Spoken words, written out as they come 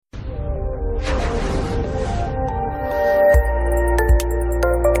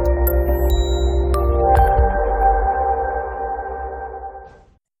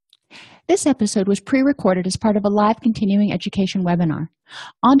This episode was pre-recorded as part of a live continuing education webinar.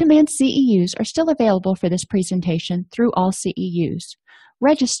 On-demand CEUs are still available for this presentation through All CEUs.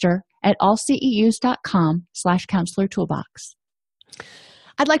 Register at allceus.com/counselor toolbox.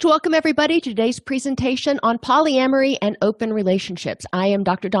 I'd like to welcome everybody to today's presentation on polyamory and open relationships. I am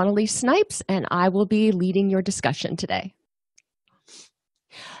Dr. Donnelly Snipes, and I will be leading your discussion today.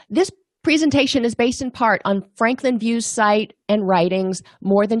 This presentation is based in part on Franklin View's site and writings,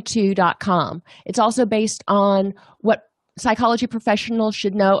 morethan2.com. It's also based on What Psychology Professionals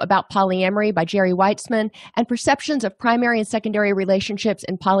Should Know About Polyamory by Jerry Weitzman and Perceptions of Primary and Secondary Relationships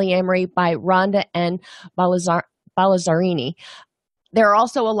in Polyamory by Rhonda and Balazzarini. There are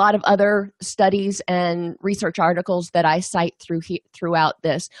also a lot of other studies and research articles that I cite throughout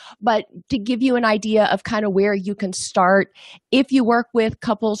this. But to give you an idea of kind of where you can start, if you work with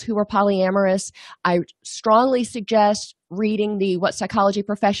couples who are polyamorous, I strongly suggest reading the What Psychology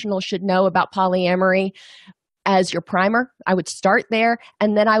Professionals Should Know About Polyamory as your primer. I would start there,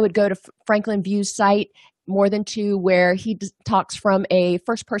 and then I would go to Franklin View's site, More Than Two, where he talks from a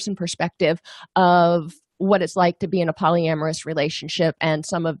first-person perspective of what it's like to be in a polyamorous relationship and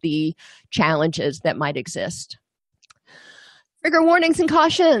some of the challenges that might exist. Trigger warnings and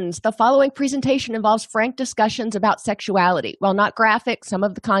cautions. The following presentation involves frank discussions about sexuality. While not graphic, some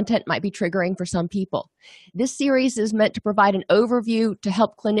of the content might be triggering for some people. This series is meant to provide an overview to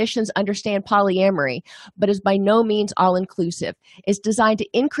help clinicians understand polyamory, but is by no means all-inclusive. It's designed to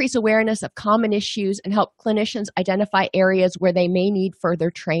increase awareness of common issues and help clinicians identify areas where they may need further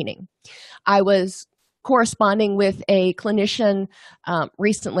training. I was corresponding with a clinician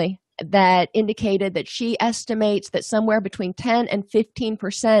recently that indicated that she estimates that somewhere between 10 and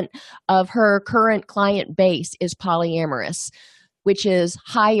 15% of her current client base is polyamorous, which is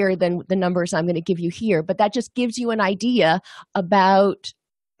higher than the numbers I'm going to give you here. But that just gives you an idea about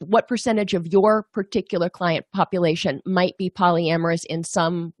what percentage of your particular client population might be polyamorous in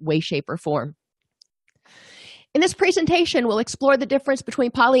some way, shape, or form. In this presentation, we'll explore the difference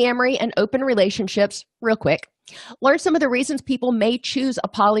between polyamory and open relationships real quick, learn some of the reasons people may choose a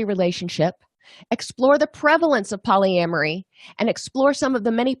poly relationship, explore the prevalence of polyamory, and explore some of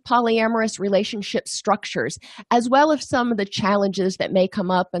the many polyamorous relationship structures, as well as some of the challenges that may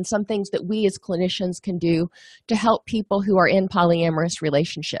come up and some things that we as clinicians can do to help people who are in polyamorous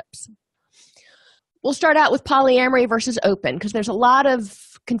relationships. We'll start out with polyamory versus open because there's a lot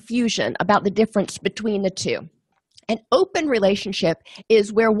of confusion about the difference between the two. An open relationship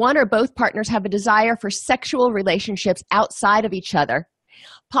is where one or both partners have a desire for sexual relationships outside of each other.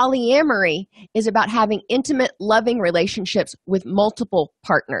 Polyamory is about having intimate, loving relationships with multiple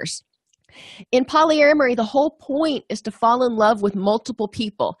partners. In polyamory, the whole point is to fall in love with multiple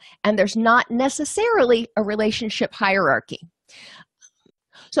people, and there's not necessarily a relationship hierarchy.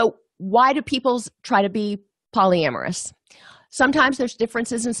 So why do people try to be polyamorous? Sometimes there's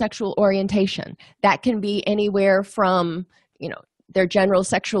differences in sexual orientation. That can be anywhere from, their general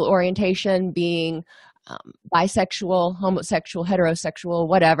sexual orientation being bisexual, homosexual, heterosexual,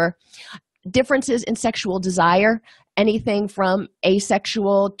 whatever. Differences in sexual desire, anything from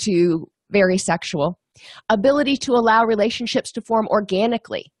asexual to very sexual. Ability to allow relationships to form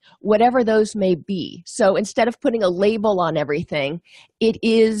organically, whatever those may be. So instead of putting a label on everything, it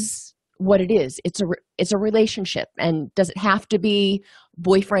is what it is. It's a relationship. And does it have to be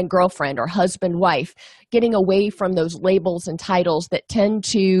boyfriend, girlfriend, or husband, wife? Getting away from those labels and titles that tend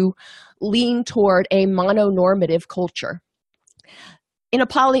to lean toward a mononormative culture. In a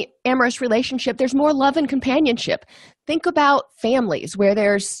polyamorous relationship, there's more love and companionship. Think about families where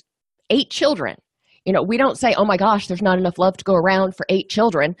there's 8 children. We don't say, oh my gosh, there's not enough love to go around for 8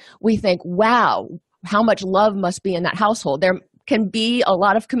 children. We think, wow, how much love must be in that household. There can be a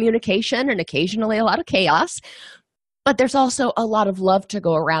lot of communication and occasionally a lot of chaos, but there's also a lot of love to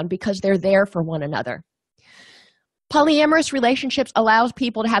go around because they're there for one another. Polyamorous relationships allows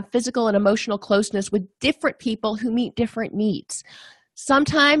people to have physical and emotional closeness with different people who meet different needs.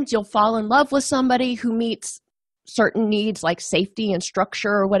 Sometimes you'll fall in love with somebody who meets certain needs like safety and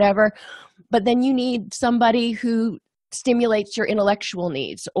structure or whatever, but then you need somebody who stimulates your intellectual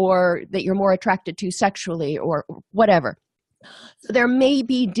needs or that you're more attracted to sexually or whatever. So there may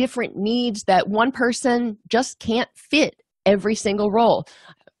be different needs that one person just can't fit every single role.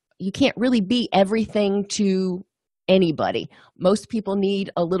 You can't really be everything to anybody. Most people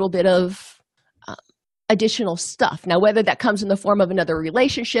need a little bit of additional stuff. Now, whether that comes in the form of another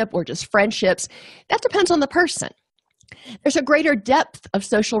relationship or just friendships, that depends on the person. There's a greater depth of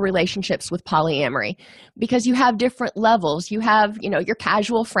social relationships with polyamory because you have different levels. You have, your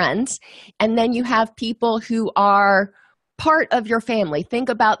casual friends, and then you have people who are part of your family. Think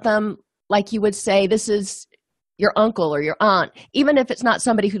about them like you would say, this is your uncle or your aunt, even if it's not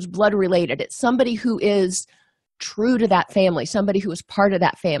somebody who's blood related. It's somebody who is true to that family, somebody who is part of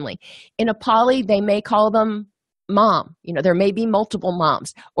that family. In a poly, they may call them mom. There may be multiple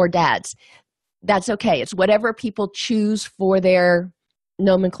moms or dads. That's okay. It's whatever people choose for their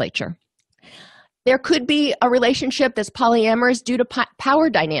nomenclature. There could be a relationship that's polyamorous due to power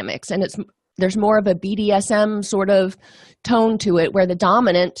dynamics, and there's more of a BDSM sort of tone to it, where the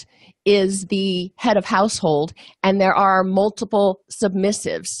dominant is the head of household and there are multiple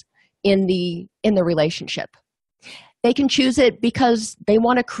submissives in the relationship. They can choose it because they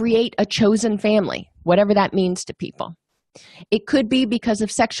want to create a chosen family, whatever that means to people. It could be because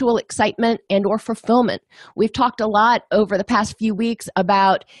of sexual excitement and or fulfillment. We've talked a lot over the past few weeks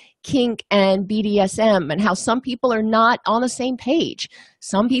about kink and BDSM and how some people are not on the same page.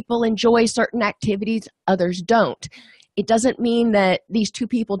 Some people enjoy certain activities, others don't. It doesn't mean that these two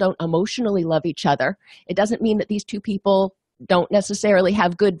people don't emotionally love each other. It doesn't mean that these two people don't necessarily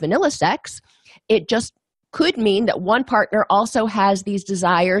have good vanilla sex. It just could mean that one partner also has these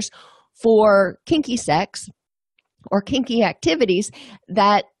desires for kinky sex or kinky activities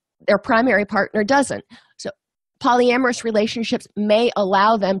that their primary partner doesn't. So polyamorous relationships may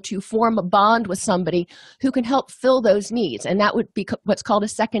allow them to form a bond with somebody who can help fill those needs, and that would be what's called a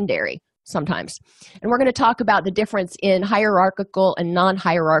secondary sometimes. And we're going to talk about the difference in hierarchical and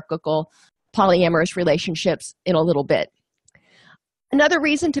non-hierarchical polyamorous relationships in a little bit. Another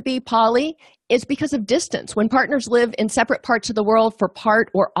reason to be poly is because of distance. When partners live in separate parts of the world for part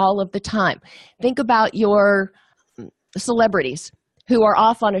or all of the time. Think about your celebrities who are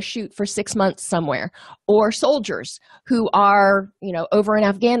off on a shoot for 6 months somewhere, or soldiers who are, over in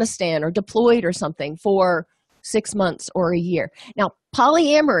Afghanistan or deployed or something for 6 months or a year. Now,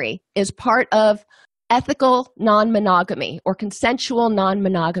 polyamory is part of ethical non-monogamy or consensual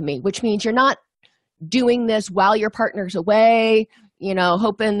non-monogamy, which means you're not doing this while your partner's away,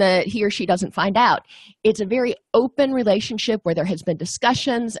 hoping that he or she doesn't find out. It's a very open relationship where there has been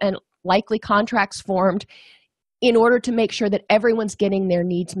discussions and likely contracts formed in order to make sure that everyone's getting their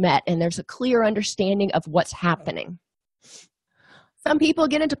needs met and there's a clear understanding of what's happening. Some people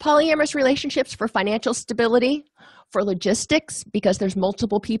get into polyamorous relationships for financial stability, for logistics, because there's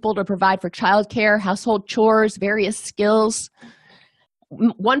multiple people to provide for childcare, household chores, various skills.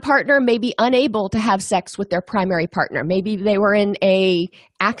 One partner may be unable to have sex with their primary partner. Maybe they were in an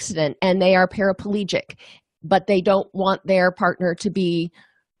accident and they are paraplegic, but they don't want their partner to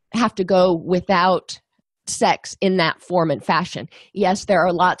have to go without sex in that form and fashion. Yes, there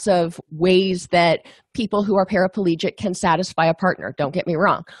are lots of ways that people who are paraplegic can satisfy a partner, don't get me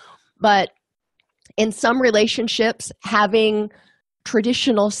wrong. But in some relationships, having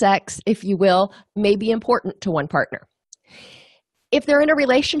traditional sex, if you will, may be important to one partner. If they're in a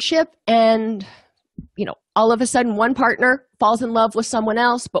relationship and, all of a sudden one partner falls in love with someone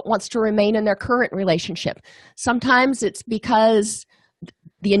else but wants to remain in their current relationship, sometimes it's because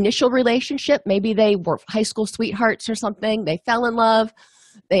the initial relationship, maybe they were high school sweethearts or something, they fell in love,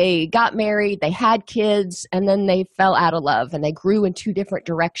 they got married, they had kids, and then they fell out of love and they grew in two different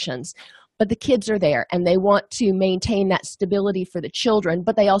directions. But the kids are there and they want to maintain that stability for the children,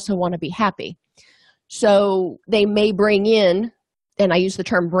 but they also want to be happy. So they may bring in, and I use the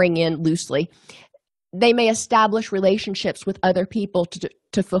term bring in loosely, they may establish relationships with other people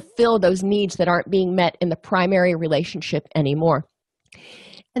to fulfill those needs that aren't being met in the primary relationship anymore.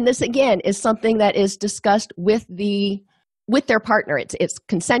 And this, again, is something that is discussed with their partner. It's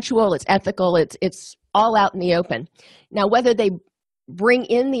consensual, it's ethical, it's all out in the open. Now, whether they bring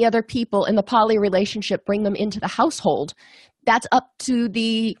in the other people in the poly relationship, bring them into the household, that's up to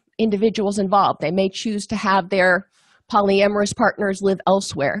the individuals involved. They may choose to have their polyamorous partners live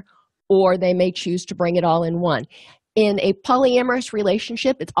elsewhere, or they may choose to bring it all in one. In a polyamorous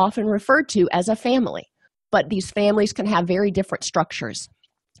relationship, it's often referred to as a family, but these families can have very different structures.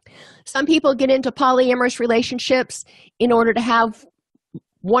 Some people get into polyamorous relationships in order to have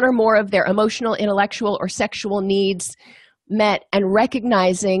one or more of their emotional, intellectual, or sexual needs met, and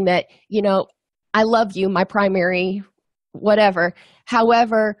recognizing that, I love you, my primary whatever.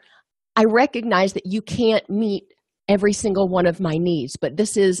 However, I recognize that you can't meet every single one of my needs, but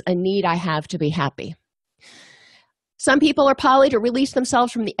this is a need I have to be happy. Some people are poly to release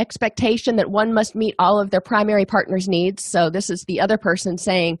themselves from the expectation that one must meet all of their primary partner's needs. So this is the other person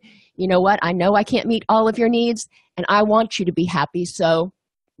saying, you know what, I know I can't meet all of your needs, and I want you to be happy, so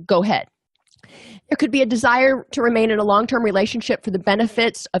go ahead. There could be a desire to remain in a long-term relationship for the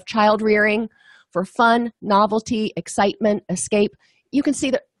benefits of child rearing, for fun, novelty, excitement, escape. You can see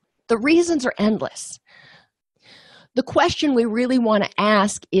that the reasons are endless. The question we really want to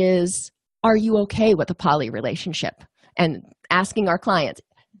ask is, are you okay with a poly relationship? And asking our clients,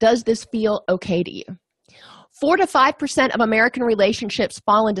 does this feel okay to you? 4 to 5% of American relationships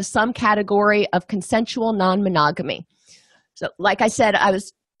fall into some category of consensual non-monogamy. So like I said, I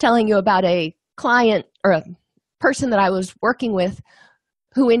was telling you about a client or a person that I was working with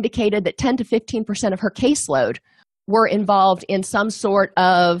who indicated that 10 to 15% of her caseload were involved in some sort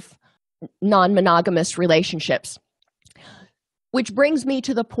of non-monogamous relationships. Which brings me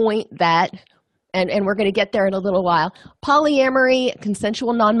to the point that, and we're going to get there in a little while, polyamory,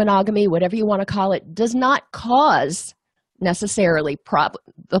 consensual non-monogamy, whatever you want to call it, does not cause necessarily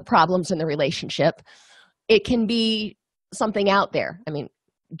the problems in the relationship. It can be something out there. I mean,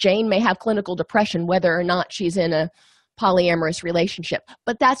 Jane may have clinical depression whether or not she's in a polyamorous relationship,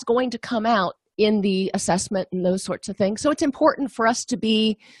 but that's going to come out in the assessment and those sorts of things. So it's important for us to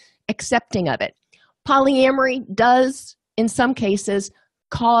be accepting of it. Polyamory does, in some cases,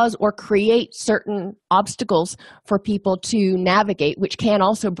 cause or create certain obstacles for people to navigate, which can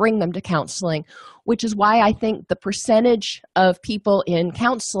also bring them to counseling, which is why I think the percentage of people in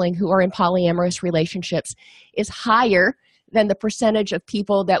counseling who are in polyamorous relationships is higher than the percentage of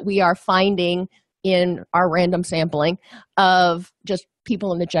people that we are finding in our random sampling of just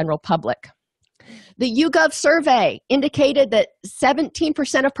people in the general public. The YouGov survey indicated that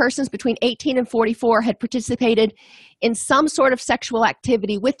 17% of persons between 18 and 44 had participated in some sort of sexual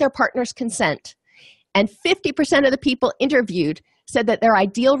activity with their partner's consent, and 50% of the people interviewed said that their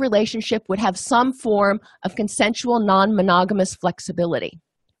ideal relationship would have some form of consensual non-monogamous flexibility.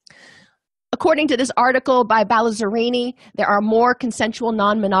 According to this article by Balazzarini, there are more consensual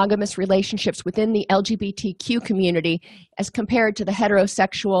non-monogamous relationships within the LGBTQ community as compared to the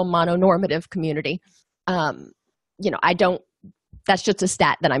heterosexual mononormative community. That's just a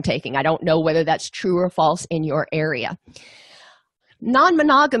stat that I'm taking. I don't know whether that's true or false in your area.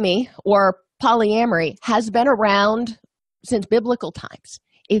 Non-monogamy or polyamory has been around since biblical times.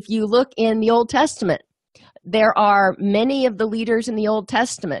 If you look in the Old Testament, there are many of the leaders in the Old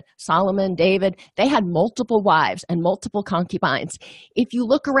Testament, Solomon, David, they had multiple wives and multiple concubines. If you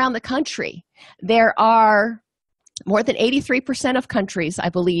look around the country, there are more than 83% of countries, I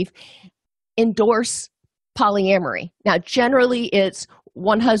believe, endorse polyamory. Now, generally, it's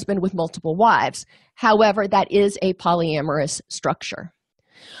one husband with multiple wives. However, that is a polyamorous structure.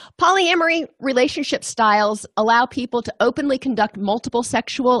 Polyamory relationship styles allow people to openly conduct multiple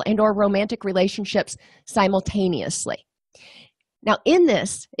sexual and or romantic relationships simultaneously. Now, in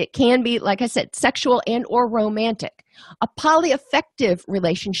this, it can be, like I said, sexual and or romantic. A polyaffective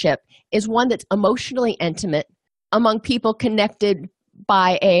relationship is one that's emotionally intimate among people connected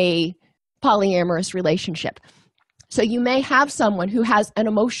by a polyamorous relationship. So you may have someone who has an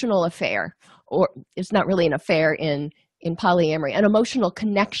emotional affair, or it's not really an affair in polyamory, an emotional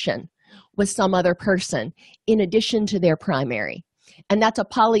connection with some other person in addition to their primary. And that's a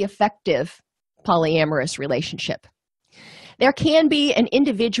polyaffective polyamorous relationship. There can be an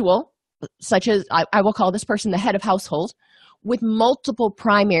individual, such as I will call this person the head of household, with multiple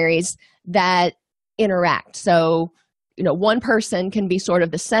primaries that interact. So, one person can be sort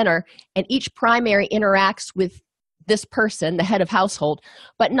of the center, and each primary interacts with this person, the head of household,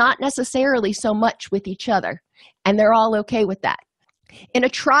 but not necessarily so much with each other. And they're all okay with that. In a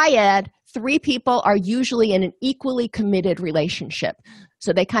triad, 3 people are usually in an equally committed relationship.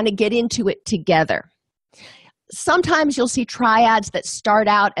 So they kind of get into it together. Sometimes you'll see triads that start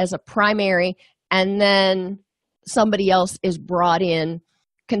out as a primary and then somebody else is brought in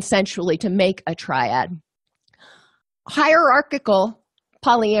consensually to make a triad. Hierarchical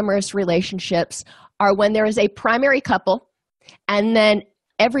polyamorous relationships are when there is a primary couple and then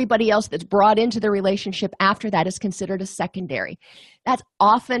everybody else that's brought into the relationship after that is considered a secondary. That's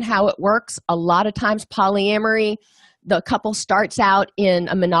often how it works. A lot of times polyamory, the couple starts out in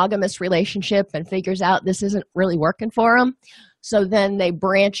a monogamous relationship and figures out this isn't really working for them. So then they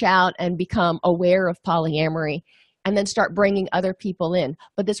branch out and become aware of polyamory and then start bringing other people in.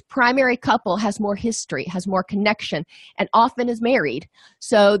 But this primary couple has more history, has more connection, and often is married.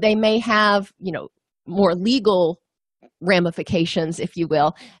 So they may have, more legal ramifications, if you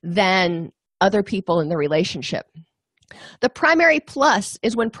will, than other people in the relationship. The primary plus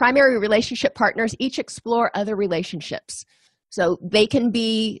is when primary relationship partners each explore other relationships. So they can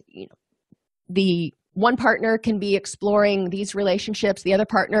be, the one partner can be exploring these relationships, the other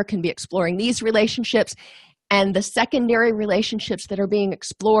partner can be exploring these relationships, and the secondary relationships that are being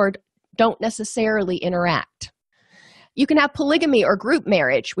explored don't necessarily interact. You can have polygamy or group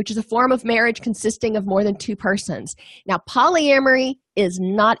marriage, which is a form of marriage consisting of more than 2 persons. Now, polyamory is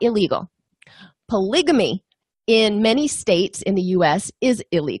not illegal. Polygamy in many states in the U.S. is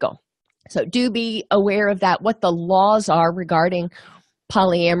illegal. So do be aware of that, what the laws are regarding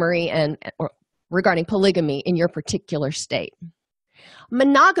polyamory or regarding polygamy in your particular state.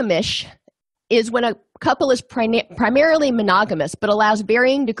 Monogamish is when a couple is primarily monogamous but allows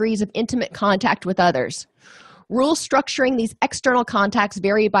varying degrees of intimate contact with others. Rules structuring these external contacts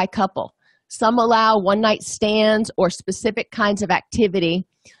vary by couple. Some allow one-night stands or specific kinds of activity,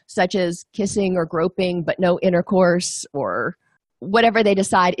 such as kissing or groping, but no intercourse, or whatever they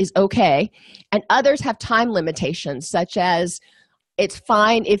decide is okay. And others have time limitations, such as it's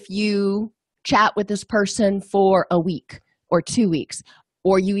fine if you chat with this person for a week or 2 weeks,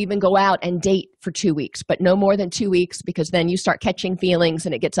 or you even go out and date for 2 weeks, but no more than 2 weeks, because then you start catching feelings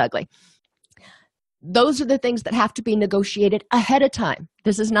and it gets ugly. Those are the things that have to be negotiated ahead of time.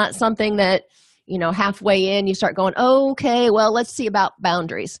 This is not something that, halfway in you start going, oh, okay, well, let's see about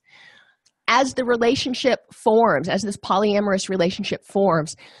boundaries. As the relationship forms, as this polyamorous relationship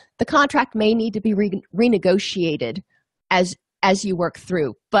forms, the contract may need to be renegotiated as you work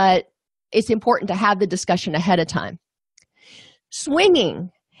through, but it's important to have the discussion ahead of time.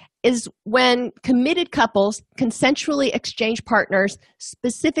 Swinging is when committed couples consensually exchange partners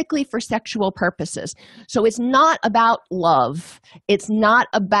specifically for sexual purposes. So it's not about love. It's not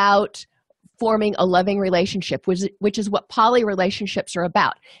about forming a loving relationship, which is what poly relationships are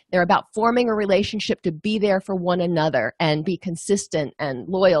about. They're about forming a relationship to be there for one another and be consistent and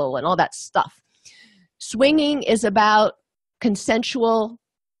loyal and all that stuff. Swinging is about consensual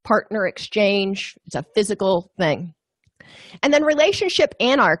partner exchange. It's a physical thing. And then relationship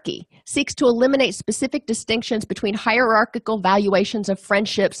anarchy seeks to eliminate specific distinctions between hierarchical valuations of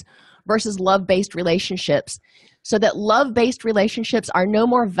friendships versus love-based relationships, so that love-based relationships are no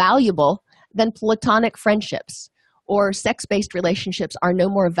more valuable than platonic friendships, or sex-based relationships are no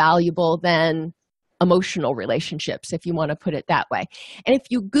more valuable than emotional relationships, if you want to put it that way. And if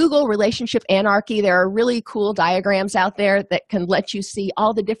you Google relationship anarchy, there are really cool diagrams out there that can let you see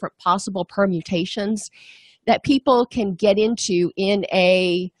all the different possible permutations that people can get into in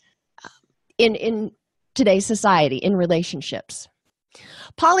today's society, in relationships.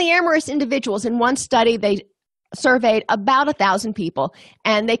 Polyamorous individuals, in one study, they surveyed about 1,000 people,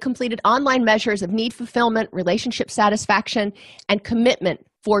 and they completed online measures of need fulfillment, relationship satisfaction, and commitment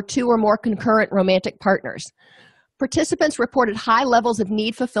for 2 or more concurrent romantic partners. Participants reported high levels of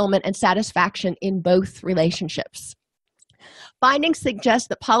need fulfillment and satisfaction in both relationships. Findings suggest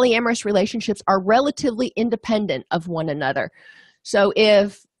that polyamorous relationships are relatively independent of one another. So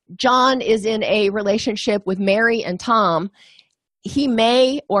if John is in a relationship with Mary and Tom, he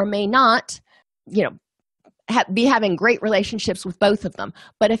may or may not, be having great relationships with both of them.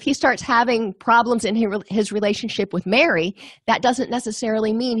 But if he starts having problems in his relationship with Mary, that doesn't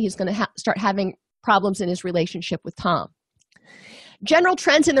necessarily mean he's going to start having problems in his relationship with Tom. General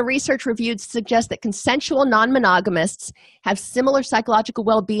trends in the research reviewed suggest that consensual non-monogamists have similar psychological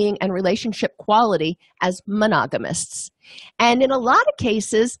well-being and relationship quality as monogamists. And in a lot of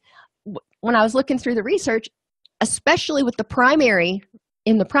cases, when I was looking through the research, especially with the primary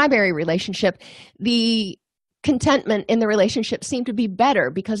relationship, the contentment in the relationship seemed to be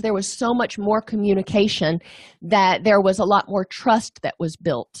better because there was so much more communication, that there was a lot more trust that was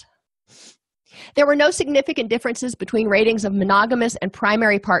built. There were no significant differences between ratings of monogamous and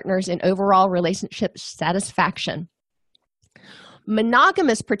primary partners in overall relationship satisfaction.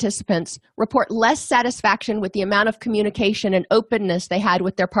 Monogamous participants report less satisfaction with the amount of communication and openness they had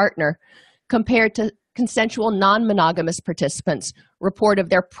with their partner compared to consensual non-monogamous participants report of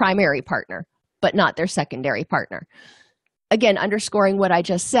their primary partner, but not their secondary partner. Again, underscoring what I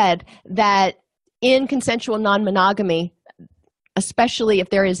just said, that in consensual non-monogamy, especially if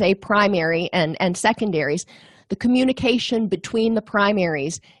there is a primary and secondaries, the communication between the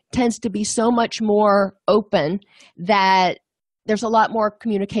primaries tends to be so much more open that there's a lot more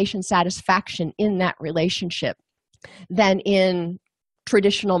communication satisfaction in that relationship than in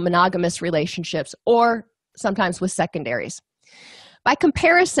traditional monogamous relationships, or sometimes with secondaries. By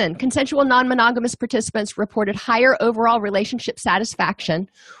comparison, consensual non-monogamous participants reported higher overall relationship satisfaction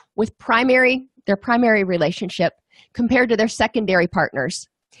with their primary relationship compared to their secondary partners,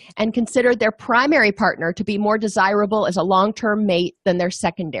 and considered their primary partner to be more desirable as a long-term mate than their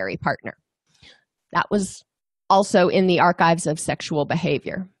secondary partner. That was also in the Archives of Sexual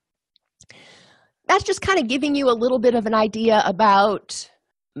Behavior. That's just kind of giving you a little bit of an idea about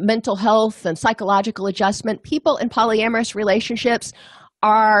mental health and psychological adjustment. People in polyamorous relationships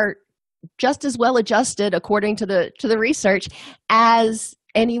are just as well adjusted, according to the research, as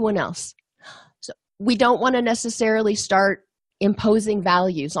anyone else. So we don't want to necessarily start imposing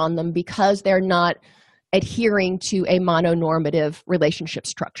values on them because they're not adhering to a mononormative relationship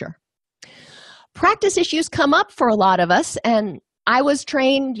structure. Practice issues come up for a lot of us, and I was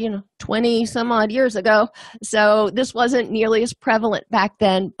trained, 20 some odd years ago, so this wasn't nearly as prevalent back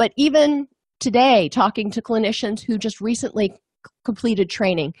then. But even today, talking to clinicians who just recently completed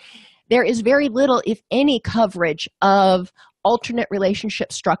training, there is very little, if any, coverage of alternate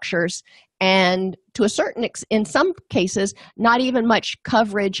relationship structures, and to a certain in some cases, not even much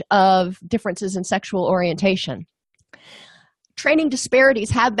coverage of differences in sexual orientation. Training disparities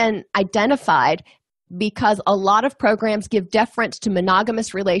have been identified because a lot of programs give deference to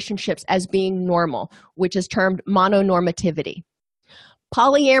monogamous relationships as being normal, which is termed mononormativity.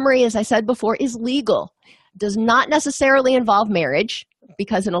 Polyamory, as I said before, is legal, does not necessarily involve marriage,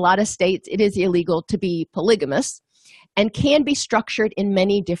 because in a lot of states it is illegal to be polygamous, and can be structured in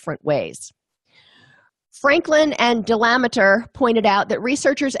many different ways. Franklin and Delameter pointed out that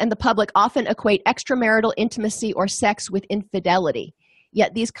researchers and the public often equate extramarital intimacy or sex with infidelity,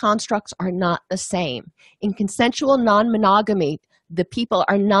 yet these constructs are not the same. In consensual non-monogamy, the people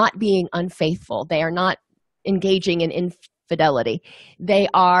are not being unfaithful. They are not engaging in infidelity. They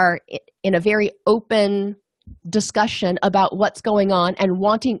are in a very open discussion about what's going on and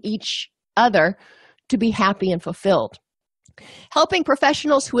wanting each other to be happy and fulfilled. Helping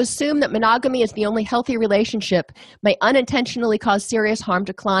professionals who assume that monogamy is the only healthy relationship may unintentionally cause serious harm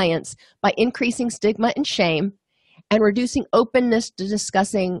to clients by increasing stigma and shame and reducing openness to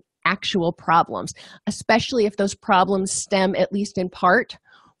discussing actual problems, especially if those problems stem, at least in part,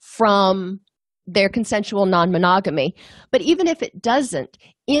 from their consensual non-monogamy. But even if it doesn't,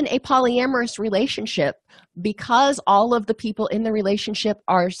 in a polyamorous relationship, because all of the people in the relationship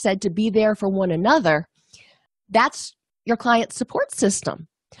are said to be there for one another, that's your client's support system.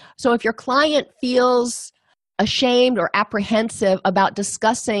 So if your client feels ashamed or apprehensive about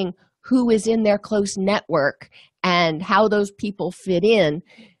discussing who is in their close network and how those people fit in,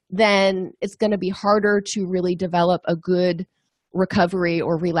 then it's going to be harder to really develop a good recovery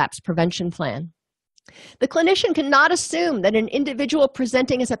or relapse prevention plan. The clinician cannot assume that an individual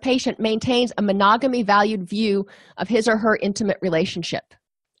presenting as a patient maintains a monogamy-valued view of his or her intimate relationship.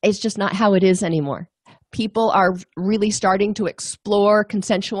 It's just not how it is anymore. People are really starting to explore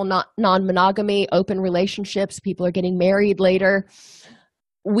consensual non-monogamy, open relationships. People are getting married later.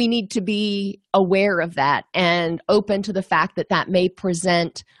 We need to be aware of that and open to the fact that that may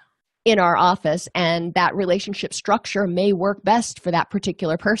present in our office, and that relationship structure may work best for that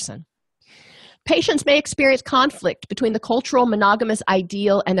particular person. Patients may experience conflict between the cultural monogamous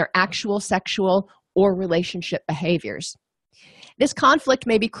ideal and their actual sexual or relationship behaviors. This conflict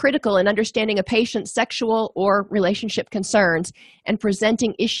may be critical in understanding a patient's sexual or relationship concerns and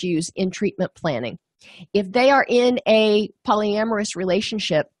presenting issues in treatment planning. If they are in a polyamorous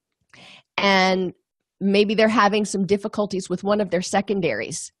relationship and maybe they're having some difficulties with one of their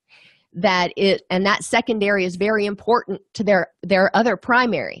secondaries, that secondary is very important to their other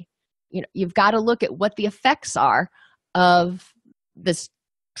primary. You've got to look at what the effects are of this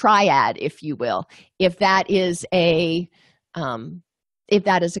triad, if you will, if that is a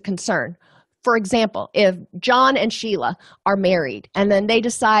concern. For example, if John and Sheila are married and then they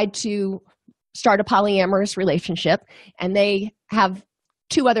decide to start a polyamorous relationship and they have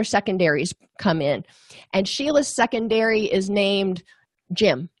two other secondaries come in, and Sheila's secondary is named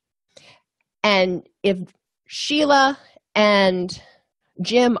Jim. And if Sheila and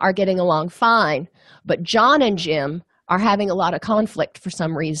Jim are getting along fine, but John and Jim are having a lot of conflict for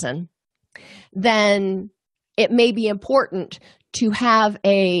some reason, then it may be important to have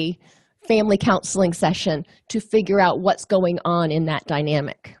a family counseling session to figure out what's going on in that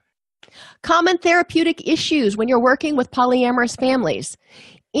dynamic. Common therapeutic issues when you're working with polyamorous families: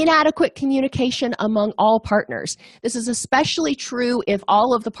 inadequate communication among all partners. This is especially true if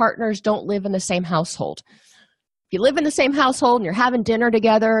all of the partners don't live in the same household. If you live in the same household and you're having dinner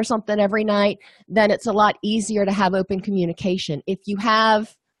together or something every night, then it's a lot easier to have open communication. If you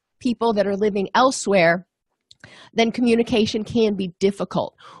have people that are living elsewhere, then communication can be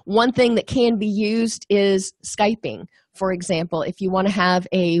difficult. One thing that can be used is Skyping. For example, if you want to have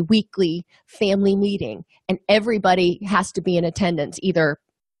a weekly family meeting and everybody has to be in attendance, either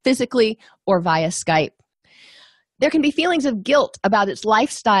physically or via Skype. There can be feelings of guilt about its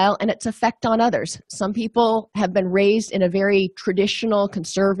lifestyle and its effect on others. Some people have been raised in a very traditional,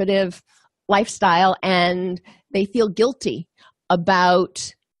 conservative lifestyle, and they feel guilty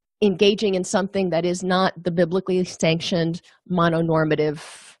about engaging in something that is not the biblically sanctioned mononormative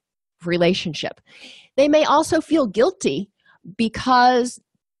relationship. They may also feel guilty because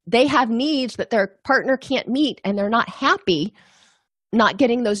they have needs that their partner can't meet, and they're not happy not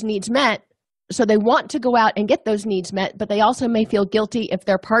getting those needs met. So they want to go out and get those needs met, but they also may feel guilty if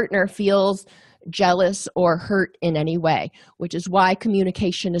their partner feels jealous or hurt in any way, which is why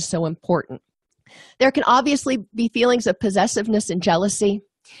communication is so important. There can obviously be feelings of possessiveness and jealousy,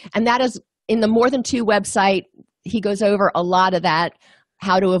 and that is in the More Than Two website. He goes over a lot of that,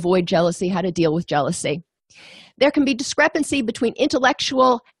 how to avoid jealousy, how to deal with jealousy. There can be discrepancy between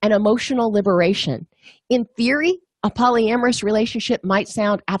intellectual and emotional liberation. In theory, a polyamorous relationship might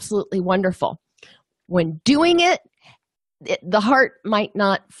sound absolutely wonderful. When doing it, the heart might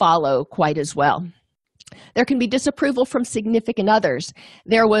not follow quite as well. There can be disapproval from significant others.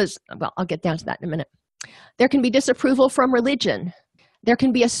 I'll get down to that in a minute. There can be disapproval from religion. There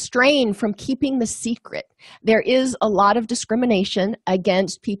can be a strain from keeping the secret. There is a lot of discrimination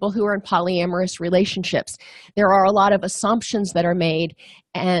against people who are in polyamorous relationships. There are a lot of assumptions that are made.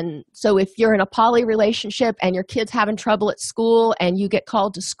 And so if you're in a poly relationship and your kid's having trouble at school and you get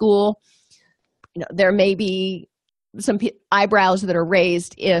called to school, there may be some eyebrows that are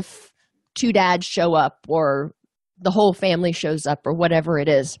raised if two dads show up or the whole family shows up or whatever it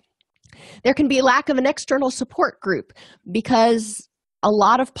is. There can be a lack of an external support group because a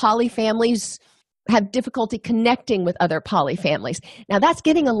lot of poly families have difficulty connecting with other poly families. Now, that's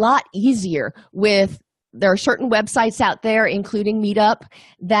getting a lot easier there are certain websites out there, including Meetup,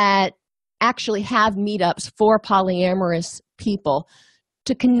 that actually have meetups for polyamorous people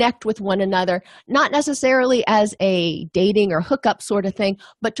to connect with one another, not necessarily as a dating or hookup sort of thing,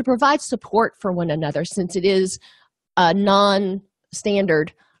 but to provide support for one another, since it is a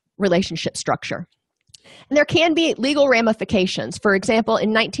non-standard relationship structure. And there can be legal ramifications. For example,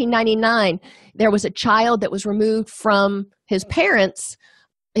 in 1999, there was a child that was removed from his parents,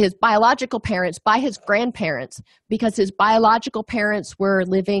 his biological parents, by his grandparents, because his biological parents were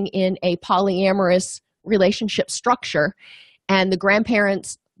living in a polyamorous relationship structure, and the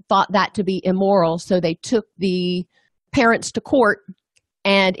grandparents thought that to be immoral, so they took the parents to court.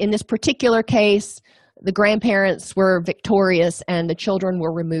 And in this particular case, the grandparents were victorious and the children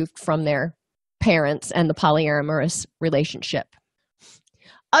were removed from their parents and the polyamorous relationship.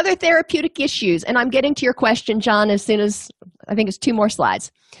 Other therapeutic issues, and I'm getting to your question, John, as soon as I think it's 2 more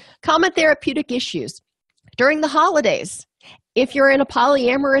slides. Common therapeutic issues. During the holidays, if you're in a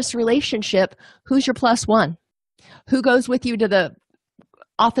polyamorous relationship, who's your plus one? Who goes with you to the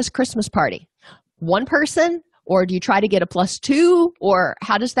office Christmas party? One person, or do you try to get a plus two, or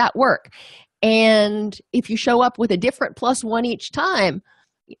how does that work? And if you show up with a different plus one each time,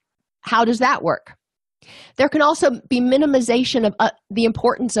 how does that work? There can also be minimization of the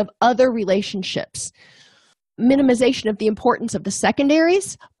importance of other relationships, minimization of the importance of the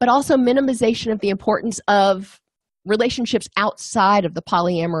secondaries, but also minimization of the importance of relationships outside of the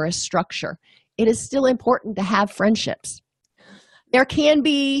polyamorous structure. It is still important to have friendships. There can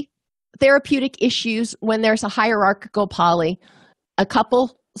be therapeutic issues when there's a hierarchical poly. A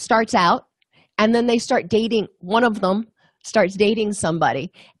couple starts out, and then they start dating. One of them starts dating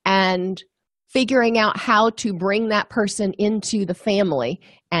somebody, and figuring out how to bring that person into the family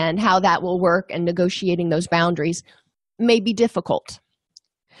and how that will work and negotiating those boundaries may be difficult.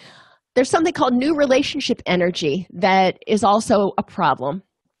 There's something called new relationship energy that is also a problem.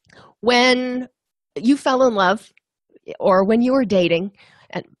 When you fell in love or when you were dating,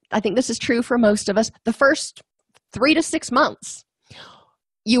 and I think this is true for most of us, the first 3 to 6 months,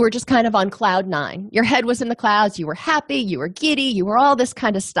 you were just kind of on cloud 9. Your head was in the clouds. You were happy. You were giddy. You were all this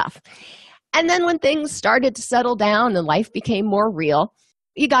kind of stuff. And then when things started to settle down and life became more real,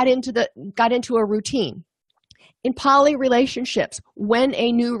 you got into a routine. In poly relationships, when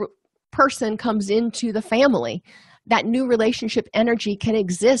a new person comes into the family, that new relationship energy can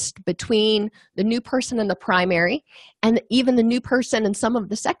exist between the new person and the primary, and even the new person and some of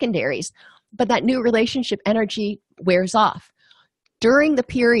the secondaries. But that new relationship energy wears off. During the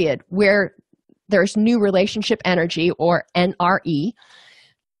period where there's new relationship energy, or NRE,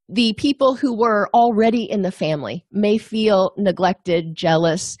 the people who were already in the family may feel neglected,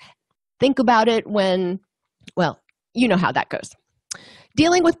 jealous. Think about it when, well, you know how that goes.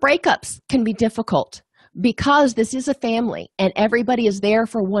 Dealing with breakups can be difficult because this is a family and everybody is there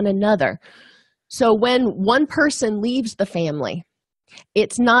for one another. So when one person leaves the family,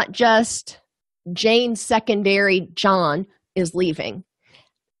 it's not just Jane's secondary John is leaving.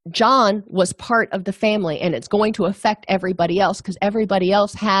 John was part of the family, and it's going to affect everybody else because everybody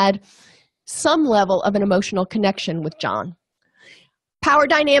else had some level of an emotional connection with John. Power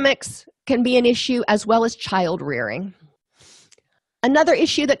dynamics can be an issue, as well as child rearing. Another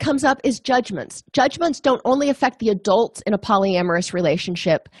issue that comes up is judgments. Judgments don't only affect the adults in a polyamorous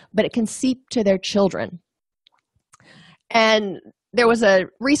relationship, but it can seep to their children. And There was a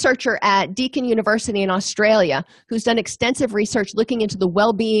researcher at Deakin University in Australia who's done extensive research looking into the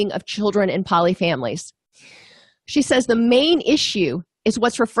well-being of children in polyfamilies. She says the main issue is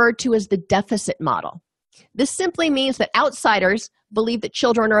what's referred to as the deficit model. This simply means that outsiders believe that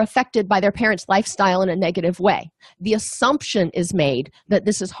children are affected by their parents' lifestyle in a negative way. The assumption is made that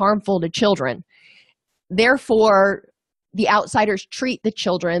this is harmful to children. Therefore, the outsiders treat the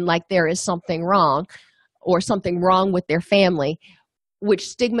children like there is something wrong or something wrong with their family, which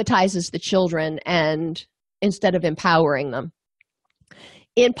stigmatizes the children and instead of empowering them.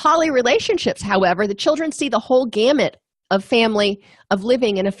 In poly relationships, however, the children see the whole gamut of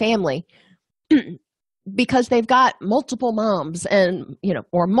living in a family because they've got multiple moms and,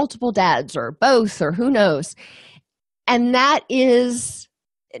 or multiple dads or both or who knows. And that is,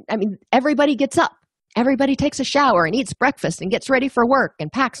 everybody gets up. Everybody takes a shower and eats breakfast and gets ready for work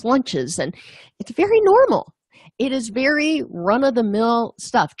and packs lunches. And it's very normal. It is very run-of-the-mill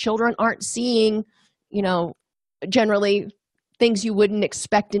stuff. Children aren't seeing, generally things you wouldn't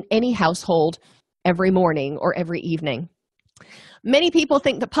expect in any household every morning or every evening. Many people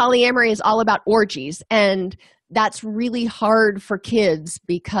think that polyamory is all about orgies, and that's really hard for kids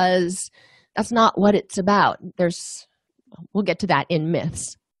because that's not what it's about. We'll get to that in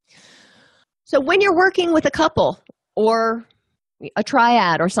myths. So when you're working with a couple or a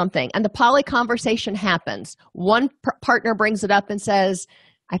triad or something, and the poly conversation happens, one partner brings it up and says,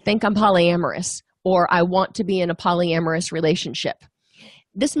 I think I'm polyamorous, or I want to be in a polyamorous relationship.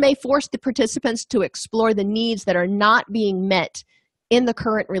 This may force the participants to explore the needs that are not being met in the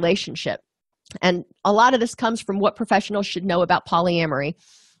current relationship. And a lot of this comes from what professionals should know about polyamory,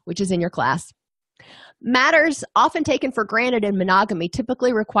 which is in your class. Matters often taken for granted in monogamy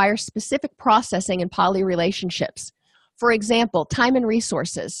typically require specific processing in poly relationships. For example, time and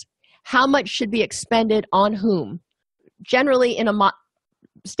resources. How much should be expended on whom? Generally, in a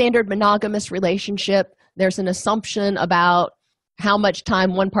standard monogamous relationship, there's an assumption about how much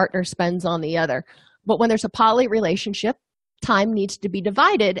time one partner spends on the other. But when there's a poly relationship, time needs to be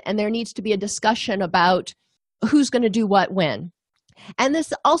divided, and there needs to be a discussion about who's going to do what when. And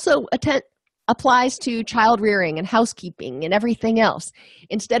this also applies to child rearing and housekeeping and everything else.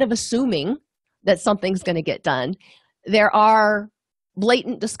 Instead of assuming that something's going to get done, there are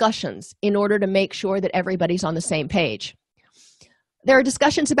blatant discussions in order to make sure that everybody's on the same page. There are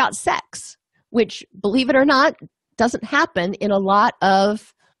discussions about sex, which, believe it or not, doesn't happen in a lot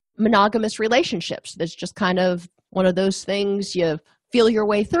of monogamous relationships. That's just kind of one of those things you feel your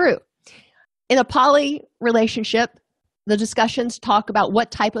way through. In a poly relationship, the discussions talk about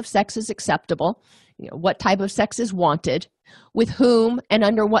what type of sex is acceptable, what type of sex is wanted, with whom, and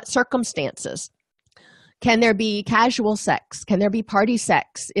under what circumstances. Can there be casual sex? Can there be party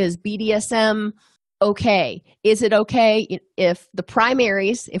sex? Is BDSM okay? Is it okay if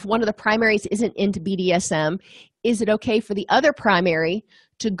one of the primaries isn't into BDSM, is it okay for the other primary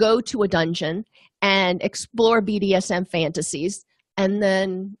to go to a dungeon and explore BDSM fantasies and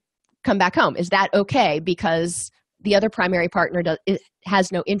then come back home? Is that okay because the other primary partner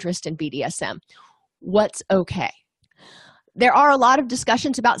has no interest in BDSM? What's okay? There are a lot of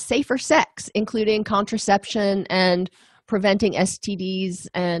discussions about safer sex, including contraception and preventing STDs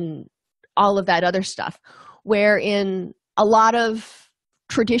and all of that other stuff, where in a lot of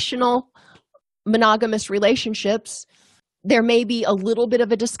traditional monogamous relationships, there may be a little bit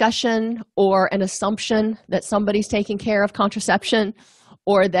of a discussion or an assumption that somebody's taking care of contraception,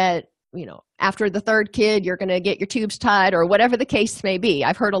 or that, after the third kid, you're going to get your tubes tied, or whatever the case may be.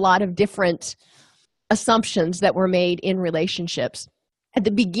 I've heard a lot of different assumptions that were made in relationships. At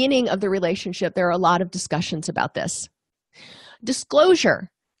the beginning of the relationship, there are a lot of discussions about this. Disclosure.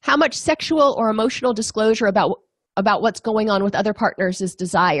 How much sexual or emotional disclosure about what's going on with other partners is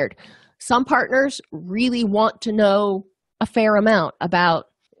desired? Some partners really want to know a fair amount about,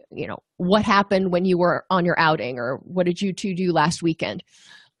 what happened when you were on your outing, or what did you two do last weekend.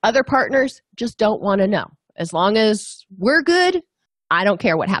 Other partners just don't want to know. As long as we're good, I don't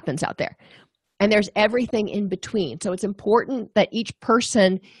care what happens out there. And there's everything in between. So it's important that each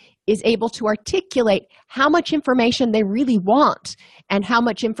person is able to articulate how much information they really want and how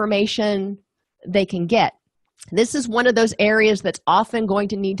much information they can get. This is one of those areas that's often going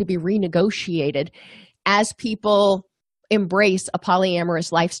to need to be renegotiated as people embrace a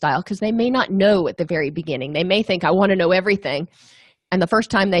polyamorous lifestyle, because they may not know at the very beginning. They may think, I want to know everything. And the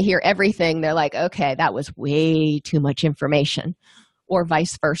first time they hear everything, they're like, okay, that was way too much information, or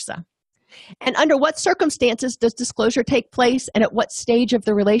vice versa. And under what circumstances does disclosure take place, and at what stage of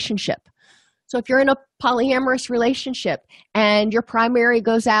the relationship? So if you're in a polyamorous relationship and your primary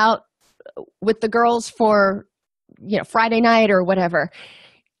goes out with the girls for Friday night or whatever,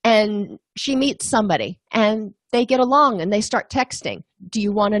 and she meets somebody and they get along and they start texting. Do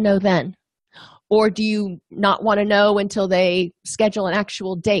you want to know then? Or do you not want to know until they schedule an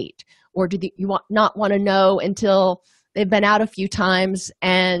actual date? Or do you not want to know until they've been out a few times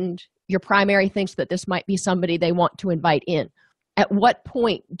and your primary thinks that this might be somebody they want to invite in? At what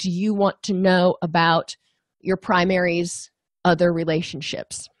point do you want to know about your primary's other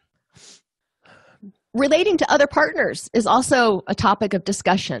relationships? Relating to other partners is also a topic of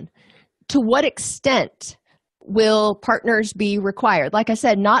discussion. To what extent will partners be required? Like I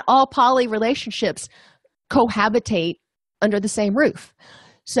said, not all poly relationships cohabitate under the same roof.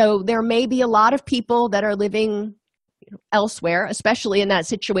 So there may be a lot of people that are living elsewhere, especially in that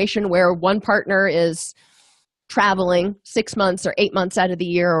situation where one partner is traveling 6 months or 8 months out of the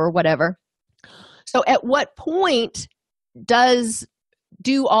year or whatever. So at what point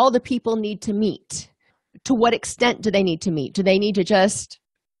do all the people need to meet? To what extent do they need to meet? Do they need to just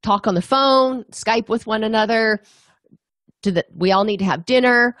talk on the phone, Skype with one another? We all need to have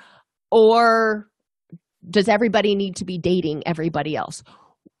dinner? Or does everybody need to be dating everybody else?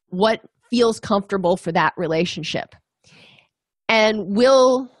 What feels comfortable for that relationship? And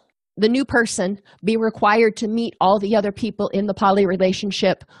will the new person be required to meet all the other people in the poly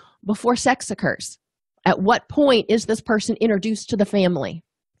relationship before sex occurs? At what point is this person introduced to the family?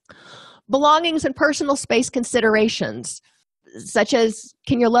 Belongings and personal space considerations, such as,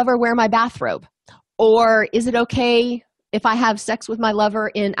 can your lover wear my bathrobe? Or is it okay if I have sex with my lover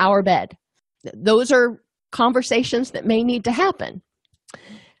in our bed? Those are conversations that may need to happen.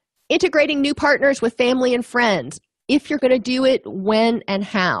 Integrating new partners with family and friends. If you're going to do it, when and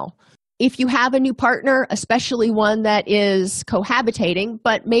how. If you have a new partner, especially one that is cohabitating,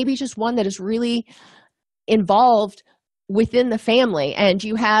 but maybe just one that is really involved within the family, and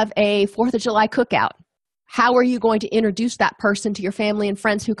you have a 4th of July cookout, how are you going to introduce that person to your family and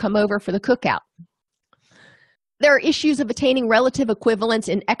friends who come over for the cookout? There are issues of attaining relative equivalence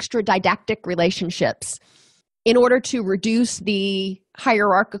in extra-didactic relationships. In order to reduce the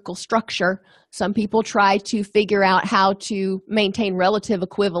hierarchical structure, some people try to figure out how to maintain relative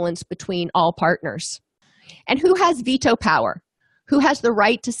equivalence between all partners. And who has veto power? Who has the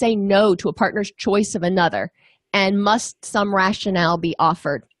right to say no to a partner's choice of another? And must some rationale be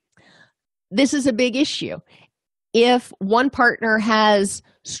offered? This is a big issue. If one partner has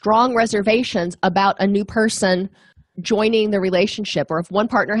strong reservations about a new person joining the relationship, or if one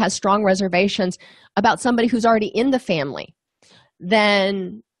partner has strong reservations about somebody who's already in the family,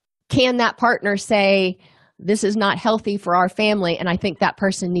 then can that partner say, this is not healthy for our family and I think that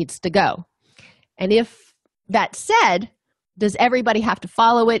person needs to go? And if that's said, does everybody have to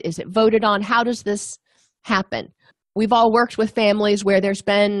follow it? Is it voted on? How does this happen? We've all worked with families where there's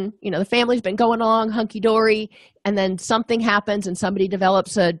been, the family's been going along hunky-dory, and then something happens and somebody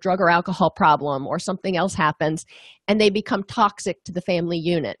develops a drug or alcohol problem, or something else happens, and they become toxic to the family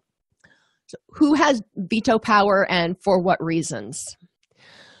unit. So who has veto power and for what reasons?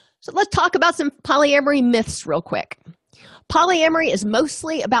 So let's talk about some polyamory myths real quick. Polyamory is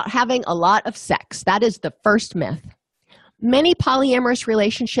mostly about having a lot of sex. That is the first myth. Many polyamorous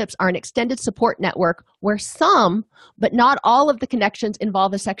relationships are an extended support network where some, but not all of the connections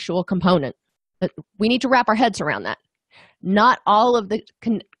involve a sexual component. But we need to wrap our heads around that. Not all of the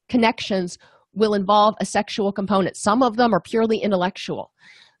connections will involve a sexual component. Some of them are purely intellectual.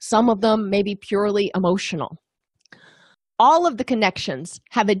 Some of them may be purely emotional. All of the connections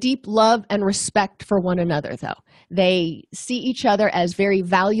have a deep love and respect for one another, though. They see each other as very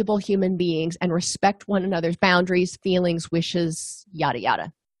valuable human beings and respect one another's boundaries, feelings, wishes, yada,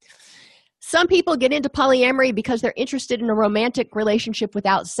 yada. Some people get into polyamory because they're interested in a romantic relationship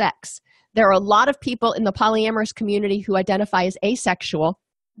without sex. There are a lot of people in the polyamorous community who identify as asexual,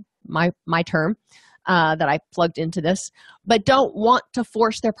 my term, that I plugged into this, but don't want to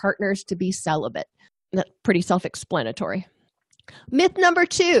force their partners to be celibate. That's pretty self-explanatory. Myth number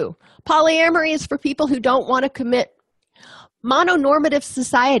 2, polyamory is for people who don't want to commit. Mononormative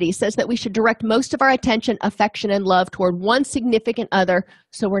society says that we should direct most of our attention, affection, and love toward one significant other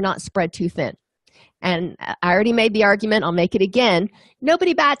so we're not spread too thin. And I already made the argument, I'll make it again.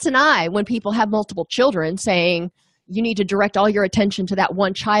 Nobody bats an eye when people have multiple children saying, you need to direct all your attention to that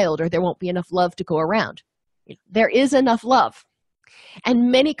one child or there won't be enough love to go around. There is enough love.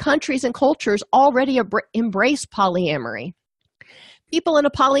 And many countries and cultures already embrace polyamory. People in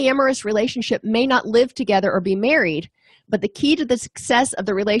a polyamorous relationship may not live together or be married, but the key to the success of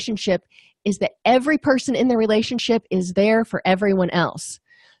the relationship is that every person in the relationship is there for everyone else.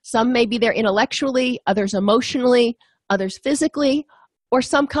 Some may be there intellectually, others emotionally, others physically, or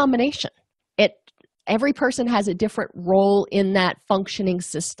some combination. Every person has a different role in that functioning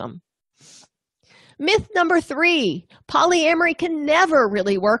system. Myth number 3, polyamory can never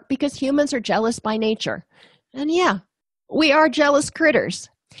really work because humans are jealous by nature. And yeah, we are jealous critters,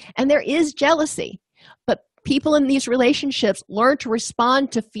 and there is jealousy. But people in these relationships learn to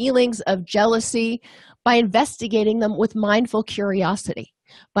respond to feelings of jealousy by investigating them with mindful curiosity,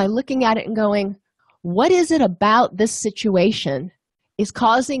 by looking at it and going, what is it about this situation is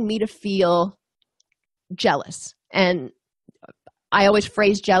causing me to feel jealous? And I always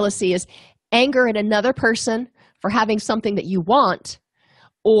phrase jealousy as anger at another person for having something that you want,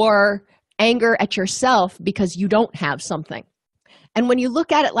 or anger at yourself because you don't have something. And when you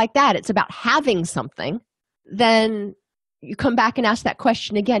look at it like that, it's about having something, then you come back and ask that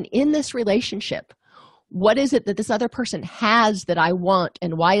question again. In this relationship, what is it that this other person has that I want,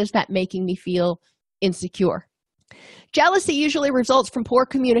 and why is that making me feel insecure? Jealousy usually results from poor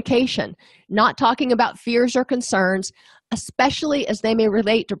communication, not talking about fears or concerns, especially as they may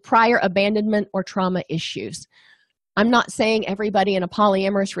relate to prior abandonment or trauma issues. I'm not saying everybody in a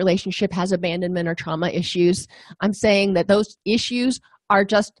polyamorous relationship has abandonment or trauma issues. I'm saying that those issues are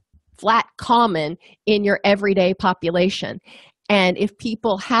just flat common in your everyday population. And if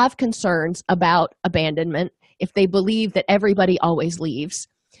people have concerns about abandonment, if they believe that everybody always leaves,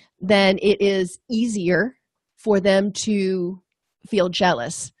 then it is easier for them to feel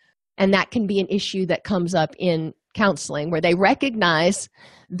jealous. And that can be an issue that comes up in counseling, where they recognize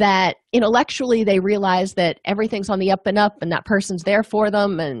that intellectually they realize that everything's on the up and that person's there for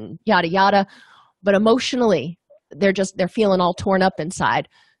them and yada yada, but emotionally they're feeling all torn up inside,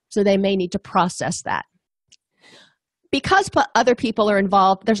 so they may need to process that. Because other people are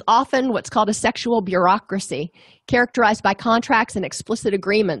involved, there's often what's called a sexual bureaucracy, characterized by contracts and explicit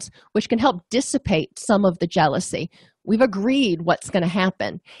agreements, which can help dissipate some of the jealousy. We've agreed what's going to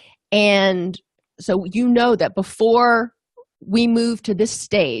happen, and so you know that before we move to this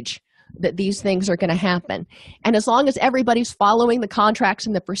stage, that these things are going to happen. And as long as everybody's following the contracts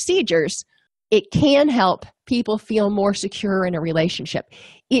and the procedures, it can help people feel more secure in a relationship.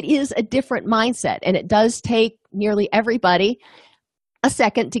 It is a different mindset, and it does take nearly everybody a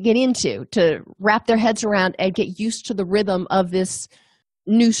second to get into, to wrap their heads around and get used to the rhythm of this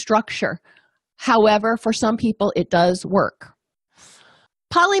new structure. However, for some people, it does work.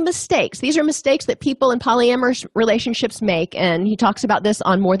 Poly mistakes. These are mistakes that people in polyamorous relationships make, and he talks about this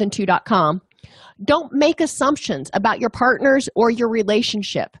on morethan2.com. Don't make assumptions about your partners or your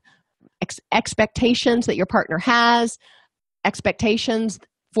relationship. Expectations that your partner has, expectations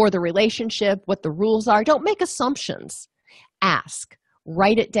for the relationship, what the rules are. Don't make assumptions. Ask.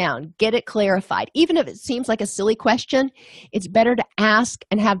 Write it down. Get it clarified. Even if it seems like a silly question, it's better to ask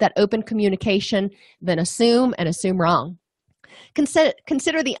and have that open communication than assume and assume wrong.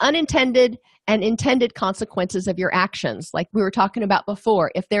 Consider the unintended and intended consequences of your actions, like we were talking about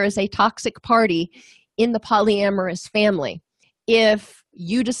before. If there is a toxic party in the polyamorous family, if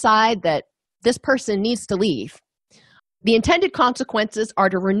you decide that this person needs to leave, the intended consequences are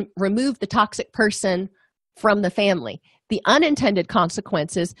to remove the toxic person from the family. The unintended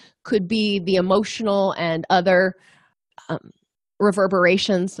consequences could be the emotional and other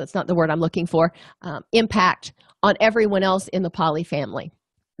reverberations, that's not the word I'm looking for, impact on everyone else in the poly family.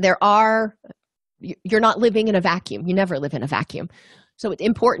 You're not living in a vacuum. You never live in a vacuum. So it's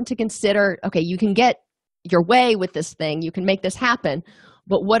important to consider, okay, you can get your way with this thing, you can make this happen,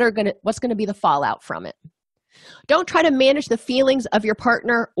 but what's going to be the fallout from it? Don't try to manage the feelings of your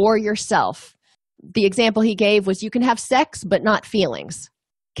partner or yourself. The example he gave was, you can have sex but not feelings.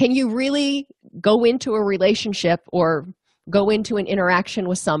 Can you really go into a relationship or go into an interaction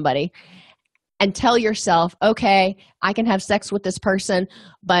with somebody and tell yourself, okay, I can have sex with this person,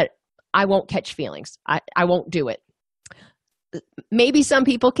 but I won't catch feelings. I won't do it. Maybe some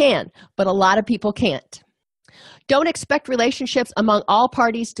people can, but a lot of people can't. Don't expect relationships among all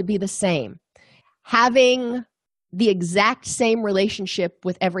parties to be the same. Having the exact same relationship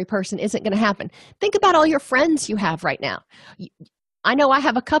with every person isn't going to happen. Think about all your friends you have right now. I know I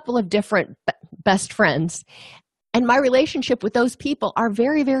have a couple of different best friends, and my relationship with those people are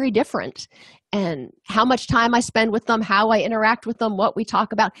very, very different. And how much time I spend with them, how I interact with them, what we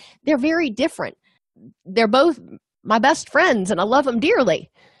talk about, they're very different. They're both my best friends, and I love them dearly.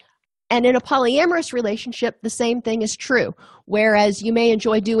 And in a polyamorous relationship, the same thing is true. Whereas you may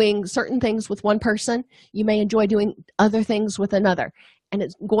enjoy doing certain things with one person, you may enjoy doing other things with another. And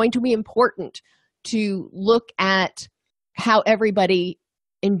it's going to be important to look at how everybody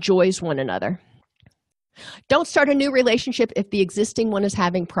enjoys one another. Don't start a new relationship if the existing one is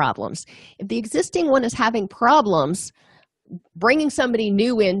having problems. If the existing one is having problems, bringing somebody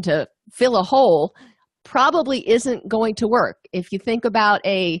new in to fill a hole, probably isn't going to work. If you think about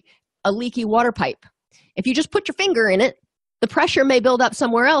a leaky water pipe, if you just put your finger in it, the pressure may build up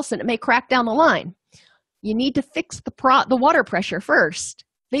somewhere else and it may crack down the line. You need to fix the water pressure first,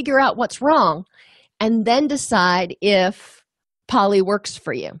 figure out what's wrong, and then decide if poly works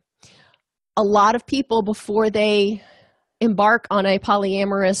for you. A lot of people, before they embark on a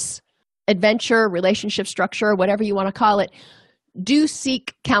polyamorous adventure, relationship structure, whatever you want to call it, do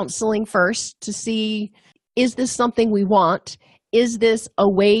seek counseling first to see, is this something we want? Is this a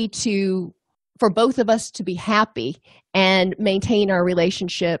way for both of us to be happy and maintain our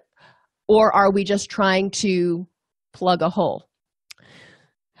relationship? Or are we just trying to plug a hole?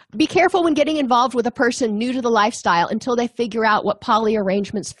 Be careful when getting involved with a person new to the lifestyle until they figure out what poly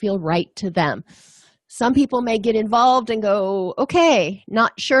arrangements feel right to them. Some people may get involved and go, okay,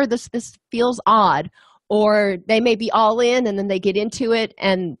 not sure this feels odd. Or they may be all in and then they get into it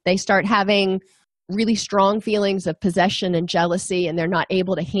and they start having really strong feelings of possession and jealousy, and they're not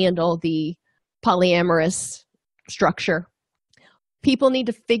able to handle the polyamorous structure. People need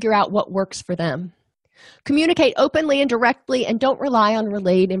to figure out what works for them. Communicate openly and directly, and don't rely on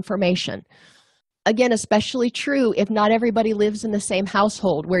relayed information. Again, especially true if not everybody lives in the same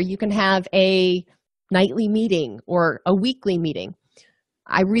household where you can have a nightly meeting or a weekly meeting.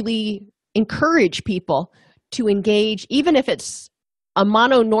 I really encourage people to engage, even if it's a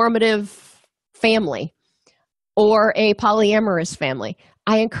mononormative family or a polyamorous family.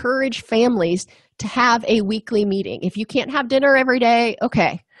 I encourage families to have a weekly meeting. If you can't have dinner every day,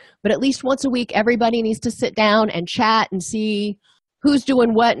 okay. But at least once a week, everybody needs to sit down and chat and see who's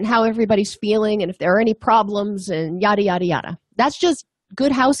doing what and how everybody's feeling and if there are any problems and yada, yada, yada. That's just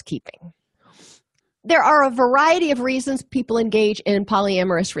good housekeeping. There are a variety of reasons people engage in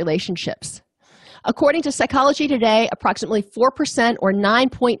polyamorous relationships. According to Psychology Today, approximately 4% or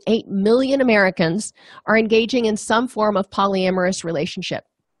 9.8 million Americans are engaging in some form of polyamorous relationship.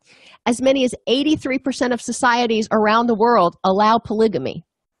 As many as 83% of societies around the world allow polygamy.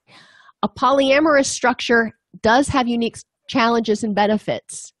 A polyamorous structure does have unique challenges and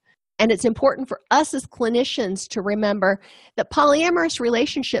benefits, and it's important for us as clinicians to remember that polyamorous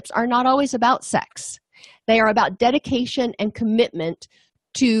relationships are not always about sex. They are about dedication and commitment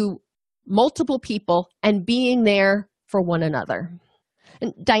to multiple people and being there for one another.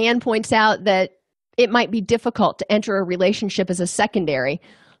 And Diane points out that it might be difficult to enter a relationship as a secondary,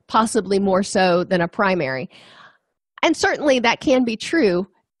 possibly more so than a primary. And certainly that can be true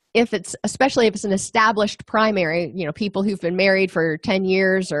especially if it's an established primary, people who've been married for 10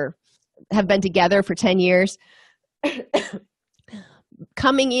 years or have been together for 10 years.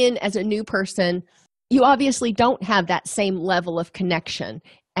 Coming in as a new person, you obviously don't have that same level of connection,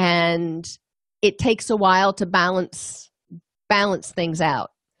 and it takes a while to balance things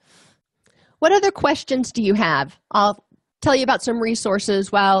out. What other questions do you have? I'll tell you about some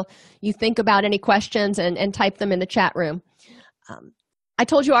resources while you think about any questions and type them in the chat room. I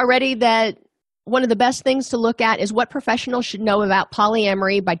told you already that one of the best things to look at is What Professionals Should Know About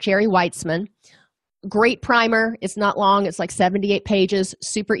Polyamory by Jerry Weitzman. Great primer. It's not long. It's like 78 pages.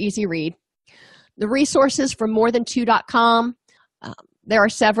 Super easy read. The resources from morethan2.com. There are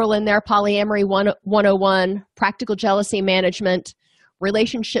several in there. Polyamory 101, Practical Jealousy Management,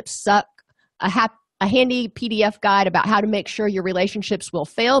 Relationships Suck, a handy PDF guide about how to make sure your relationships will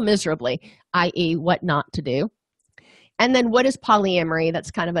fail miserably, i.e. what not to do. And then What is Polyamory?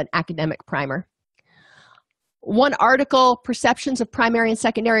 That's kind of an academic primer. One article, Perceptions of Primary and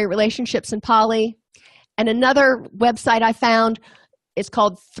Secondary Relationships in Poly. And another website I found is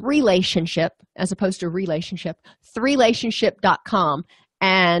called Threelationship, as opposed to relationship, threelationship.com.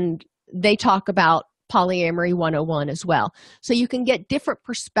 And they talk about Polyamory 101 as well. So you can get different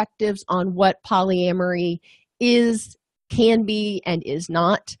perspectives on what polyamory is, can be, and is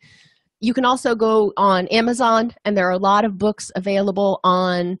not. You can also go on Amazon, and there are a lot of books available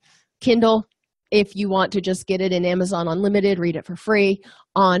on Kindle if you want to just get it in Amazon Unlimited, read it for free,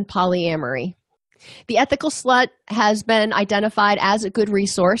 on polyamory. The Ethical Slut has been identified as a good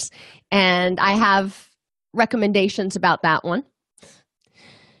resource, and I have recommendations about that one.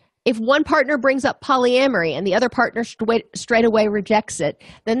 If one partner brings up polyamory and the other partner straight away rejects it,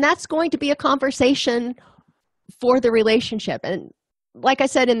 then that's going to be a conversation for the relationship. And like I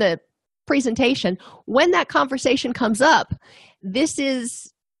said in the presentation, when that conversation comes up, this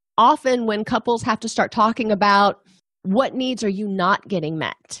is often when couples have to start talking about what needs are you not getting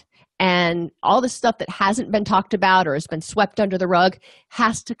met. And all the stuff that hasn't been talked about or has been swept under the rug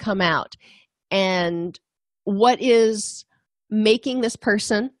has to come out. And what is making this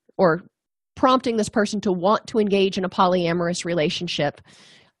person or prompting this person to want to engage in a polyamorous relationship?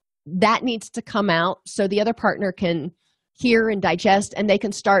 that needs to come out so the other partner can hear and digest, and they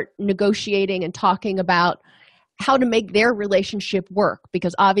can start negotiating and talking about how to make their relationship work,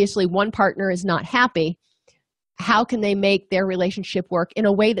 because obviously one partner is not happy. How can they make their relationship work in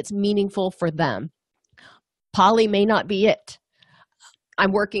a way that's meaningful for them? Poly may not be it.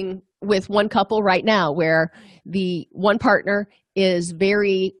 I'm working with one couple right now where the one partner is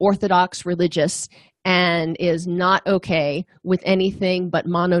very orthodox religious and is not okay with anything but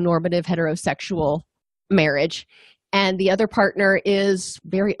mononormative heterosexual marriage, and the other partner is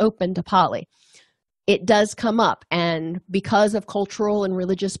very open to poly. It does come up, and because of cultural and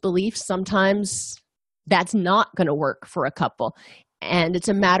religious beliefs, sometimes that's not going to work for a couple, and it's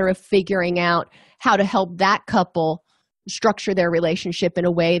a matter of figuring out how to help that couple structure their relationship in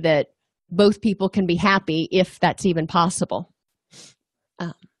a way that both people can be happy, if that's even possible.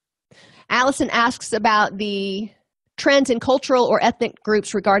 Allison asks about the trends in cultural or ethnic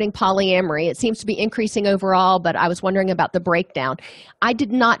groups regarding polyamory. It seems to be increasing overall, but I was wondering about the breakdown. I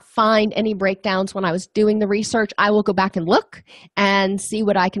did not find any breakdowns when I was doing the research. I will go back and look and see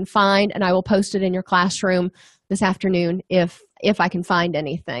what I can find, and I will post it in your classroom this afternoon if I can find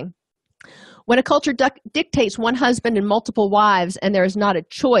anything. When a culture dictates one husband and multiple wives and there is not a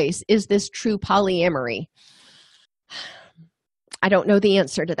choice, is this true polyamory? I don't know the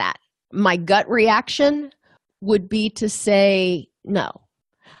answer to that. My gut reaction would be to say no.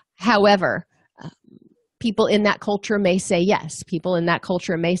 However, people in that culture may say yes. People in that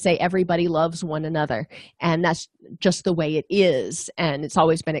culture may say everybody loves one another, and that's just the way it is, and it's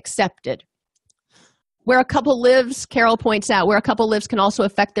always been accepted. Where a couple lives, Carol points out, where a couple lives can also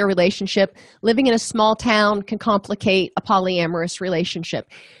affect their relationship. Living in a small town can complicate a polyamorous relationship.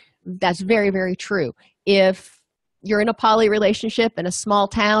 That's very, very true. If you're in a poly relationship in a small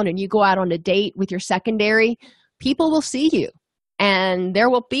town and you go out on a date with your secondary, people will see you and there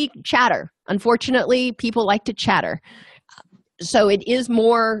will be chatter. Unfortunately, people like to chatter. So it is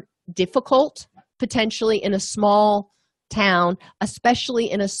more difficult potentially in a small town, especially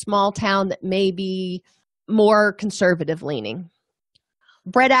in a small town that may be more conservative leaning.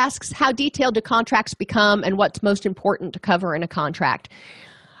 Brett asks, how detailed do contracts become and what's most important to cover in a contract?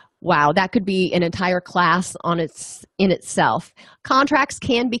 Wow, that could be an entire class in itself. Contracts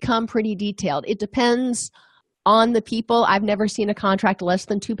can become pretty detailed. It depends on the people. I've never seen a contract less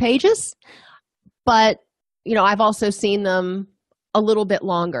than 2 pages, but I've also seen them a little bit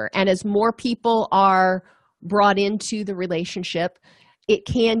longer. And as more people are brought into the relationship, it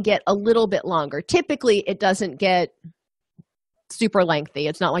can get a little bit longer. Typically, it doesn't get super lengthy.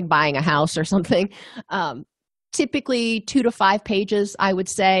 It's not like buying a house or something. Typically 2 to 5 pages, I would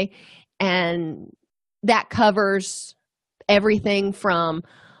say, and that covers everything from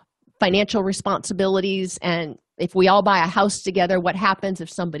financial responsibilities, and if we all buy a house together, what happens if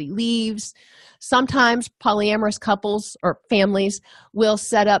somebody leaves. Sometimes polyamorous couples or families will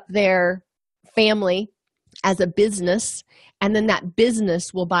set up their family as a business, and then that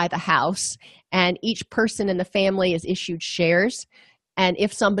business will buy the house, and each person in the family is issued shares, and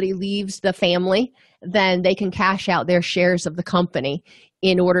if somebody leaves the family, then they can cash out their shares of the company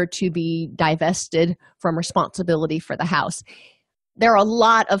in order to be divested from responsibility for the house. There are a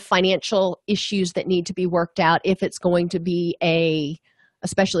lot of financial issues that need to be worked out if it's going to be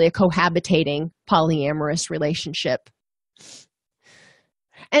especially a cohabitating polyamorous relationship.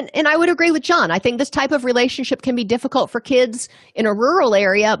 And I would agree with John. I think this type of relationship can be difficult for kids in a rural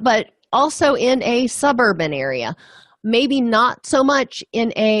area, but also in a suburban area. Maybe not so much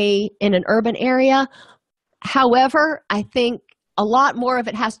in an urban area. However, I think a lot more of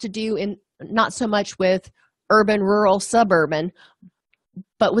it has to do in not so much with urban, rural, suburban,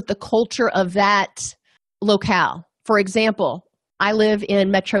 but with the culture of that locale. For example, I live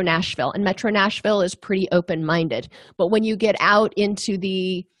in Metro Nashville, and Metro Nashville is pretty open-minded. But when you get out into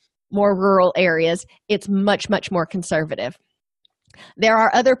the more rural areas, it's much, much more conservative. There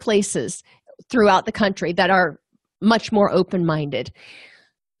are other places throughout the country that are much more open-minded.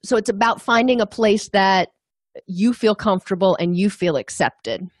 So it's about finding a place that you feel comfortable and you feel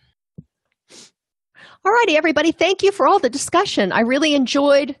accepted. All righty, everybody. Thank you for all the discussion. I really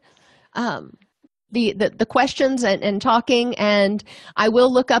enjoyed the questions and talking, and I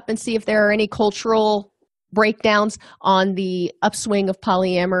will look up and see if there are any cultural breakdowns on the upswing of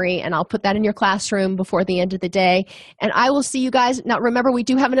polyamory, and I'll put that in your classroom before the end of the day. And I will see you guys. Now, remember, we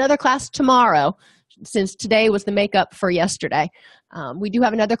do have another class tomorrow, since today was the makeup for yesterday. We do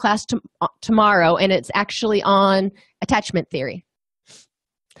have another class tomorrow, and it's actually on attachment theory.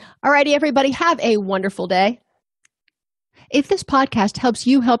 All righty, everybody, have a wonderful day. If this podcast helps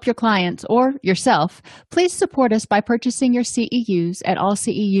you help your clients or yourself, please support us by purchasing your CEUs at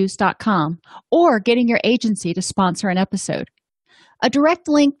allceus.com or getting your agency to sponsor an episode. A direct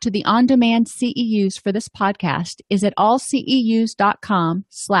link to the on-demand CEUs for this podcast is at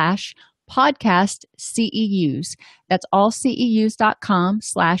allceus.com/podcast CEUs. That's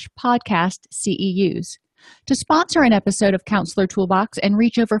allceus.com/podcast CEUs. To sponsor an episode of Counselor Toolbox and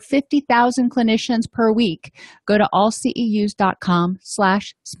reach over 50,000 clinicians per week, go to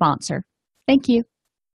allceus.com/sponsor. Thank you.